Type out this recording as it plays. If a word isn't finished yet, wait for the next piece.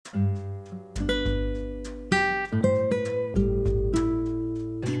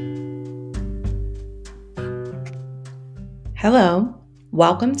Hello,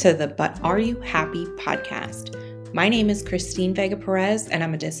 welcome to the But Are You Happy podcast. My name is Christine Vega Perez, and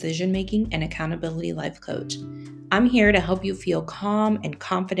I'm a decision making and accountability life coach. I'm here to help you feel calm and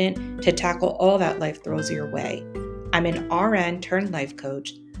confident to tackle all that life throws your way. I'm an RN turned life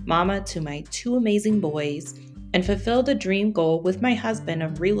coach, mama to my two amazing boys, and fulfilled a dream goal with my husband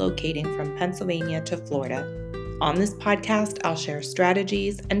of relocating from Pennsylvania to Florida. On this podcast, I'll share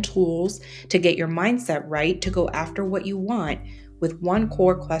strategies and tools to get your mindset right to go after what you want with one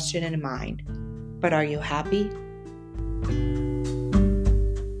core question in mind. But are you happy?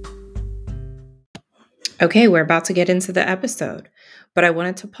 Okay, we're about to get into the episode, but I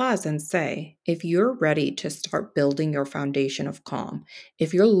wanted to pause and say, if you're ready to start building your foundation of calm,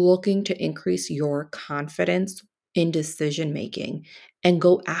 if you're looking to increase your confidence in decision making and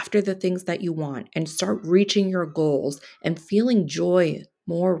go after the things that you want and start reaching your goals and feeling joy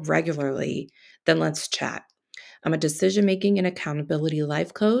more regularly, then let's chat. I'm a decision making and accountability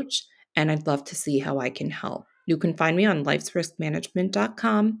life coach, and I'd love to see how I can help. You can find me on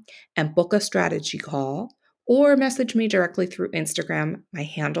lifesriskmanagement.com and book a strategy call or message me directly through Instagram. My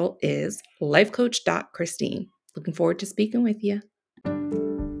handle is lifecoach.christine. Looking forward to speaking with you.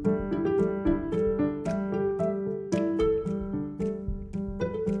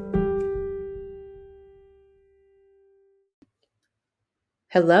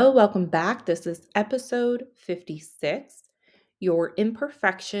 Hello, welcome back. This is episode 56. Your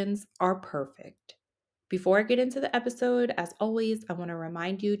imperfections are perfect. Before I get into the episode, as always, I want to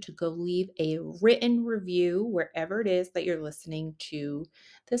remind you to go leave a written review wherever it is that you're listening to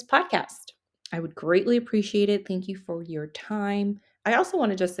this podcast. I would greatly appreciate it. Thank you for your time. I also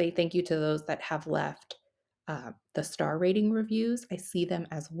want to just say thank you to those that have left the star rating reviews. I see them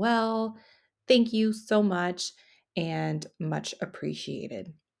as well. Thank you so much and much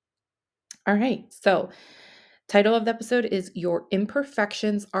appreciated. All right, so title of the episode is Your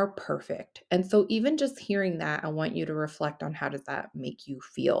Imperfections Are Perfect. And so even just hearing that, I want you to reflect on how does that make you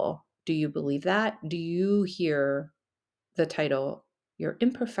feel? Do you believe that? Do you hear the title, Your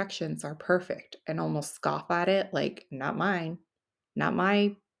Imperfections Are Perfect, and almost scoff at it like, not mine, not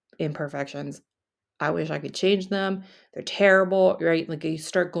my imperfections. I wish I could change them. They're terrible, right? Like you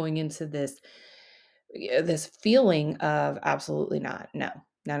start going into this feeling of absolutely not. No,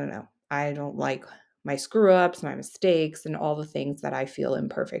 no, no, no. I don't like my screw ups, my mistakes, and all the things that I feel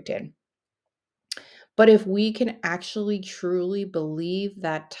imperfect in. But if we can actually truly believe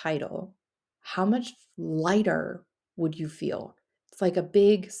that title, how much lighter would you feel? It's like a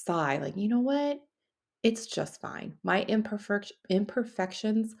big sigh, like, you know what? It's just fine. My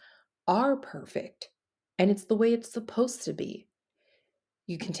imperfections are perfect. And it's the way it's supposed to be.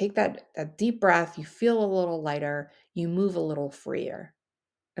 You can take that deep breath, you feel a little lighter, you move a little freer.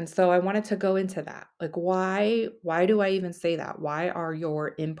 And so I wanted to go into that. Like why do I even say that? Why are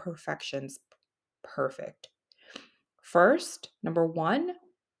your imperfections perfect? First, number 1,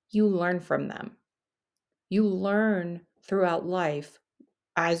 you learn from them. You learn throughout life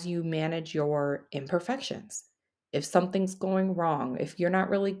as you manage your imperfections. If something's going wrong, if you're not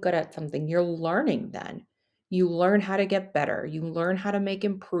really good at something, you're learning then. You learn how to get better. You learn how to make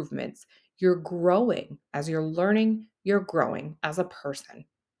improvements. You're growing. As you're learning, you're growing as a person,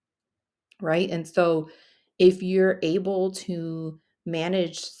 right? And so if you're able to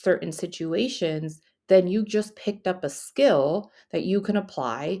manage certain situations, then you just picked up a skill that you can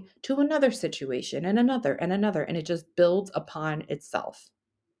apply to another situation and another and another, and it just builds upon itself.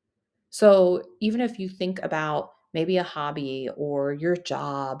 So even if you think about maybe a hobby or your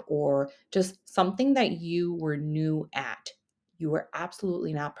job or just something that you were new at, you were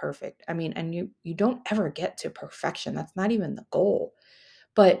absolutely not perfect. I mean, and you don't ever get to perfection. That's not even the goal.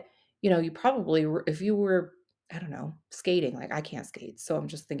 But, you probably if you were, I don't know, skating, like I can't skate. So I'm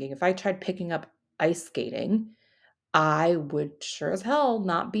just thinking if I tried picking up ice skating, I would sure as hell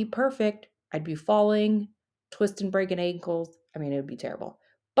not be perfect. I'd be falling, twisting, breaking ankles. I mean, it would be terrible.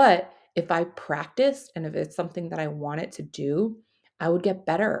 But if I practiced and if it's something that I wanted to do, I would get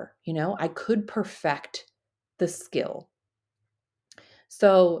better. I could perfect the skill.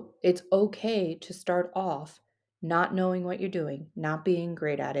 So it's okay to start off not knowing what you're doing, not being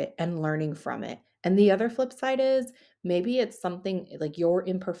great at it, and learning from it. And the other flip side is maybe it's something like your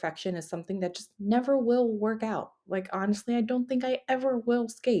imperfection is something that just never will work out. Like, honestly, I don't think I ever will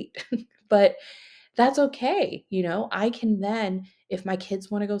skate, but that's okay. I can then, if my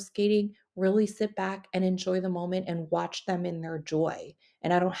kids want to go skating, really sit back and enjoy the moment and watch them in their joy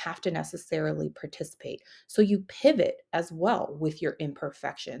and I don't have to necessarily participate. So you pivot as well with your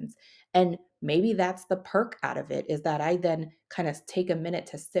imperfections. And maybe that's the perk out of it, is that I then kind of take a minute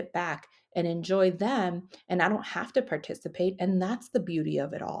to sit back and enjoy them, and I don't have to participate. And that's the beauty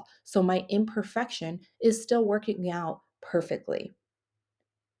of it all. So my imperfection is still working out perfectly.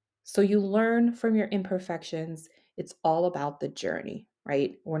 So you learn from your imperfections. It's all about the journey,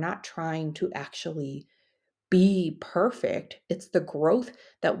 right? We're not trying to actually be perfect. It's the growth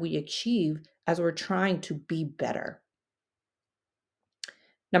that we achieve as we're trying to be better.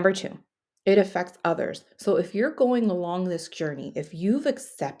 Number two, it affects others. So if you're going along this journey, if you've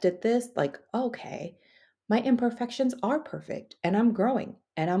accepted this, like, okay, my imperfections are perfect and I'm growing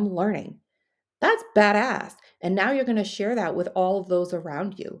and I'm learning, that's badass. And now you're going to share that with all of those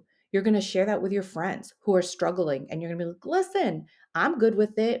around you. You're going to share that with your friends who are struggling, and you're going to be like, listen, I'm good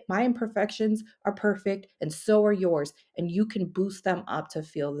with it. My imperfections are perfect, and so are yours. And you can boost them up to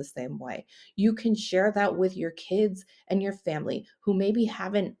feel the same way. You can share that with your kids and your family who maybe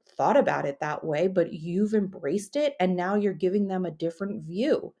haven't thought about it that way, but you've embraced it, and now you're giving them a different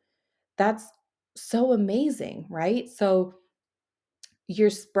view. That's so amazing, right? So, you're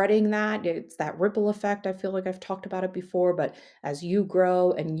spreading that. It's that ripple effect. I feel like I've talked about it before, but as you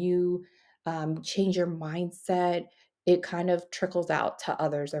grow and you change your mindset, it kind of trickles out to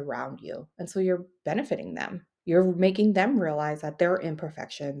others around you. And so you're benefiting them. You're making them realize that their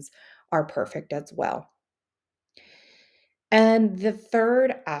imperfections are perfect as well. And the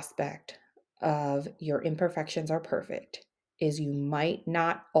third aspect of your imperfections are perfect is you might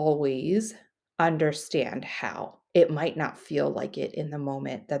not always understand how. It might not feel like it in the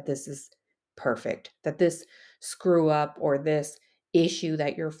moment that this is perfect, that this screw up or this issue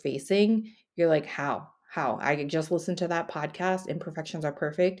that you're facing, you're like, how? How? I just listened to that podcast, Imperfections Are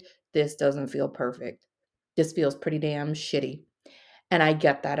Perfect. This doesn't feel perfect. This feels pretty damn shitty. And I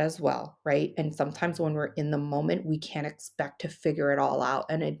get that as well, right? And sometimes when we're in the moment, we can't expect to figure it all out.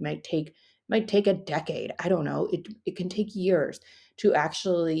 And it might take a decade. I don't know. It can take years to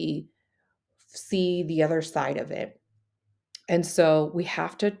actually see the other side of it. And so we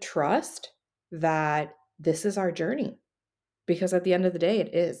have to trust that this is our journey, because at the end of the day,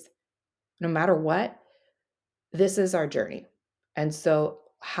 it is. No matter what, this is our journey. And so,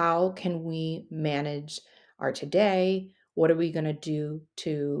 how can we manage our today? What are we going to do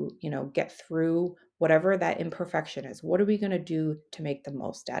to, get through whatever that imperfection is? What are we going to do to make the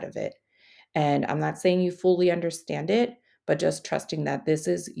most out of it? And I'm not saying you fully understand it, but just trusting that this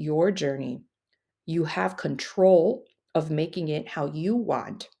is your journey. You have control of making it how you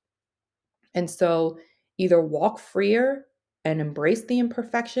want. And so either walk freer and embrace the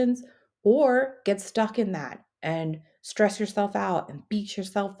imperfections, or get stuck in that and stress yourself out and beat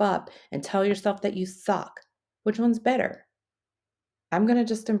yourself up and tell yourself that you suck. Which one's better? I'm going to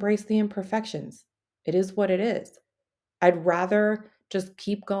just embrace the imperfections. It is what it is. I'd rather just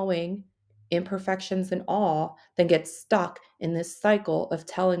keep going, imperfections and all, than get stuck in this cycle of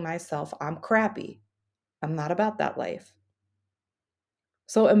telling myself I'm crappy. I'm not about that life.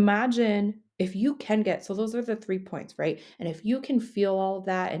 So imagine if you can get, so those are the 3 points, right? And if you can feel all of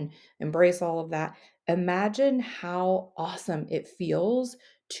that and embrace all of that, imagine how awesome it feels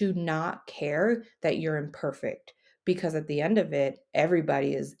to not care that you're imperfect. Because at the end of it,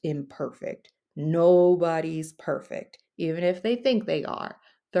 everybody is imperfect. Nobody's perfect. Even if they think they are,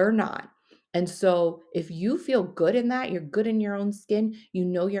 they're not. And so if you feel good in that, you're good in your own skin, you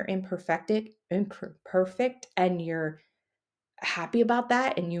know you're imperfect, and you're happy about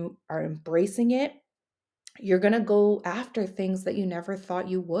that and you are embracing it, you're going to go after things that you never thought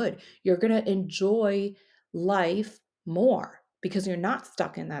you would. You're going to enjoy life more because you're not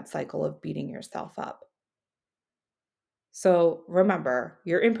stuck in that cycle of beating yourself up. So remember,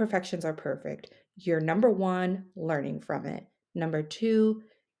 your imperfections are perfect. You're number one, learning from it. Number two,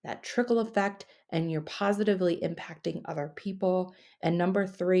 that trickle effect, and you're positively impacting other people. And number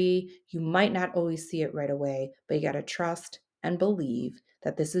three, you might not always see it right away, but you got to trust and believe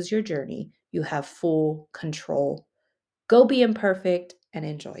that this is your journey. You have full control. Go be imperfect and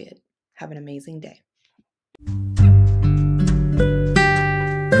enjoy it. Have an amazing day.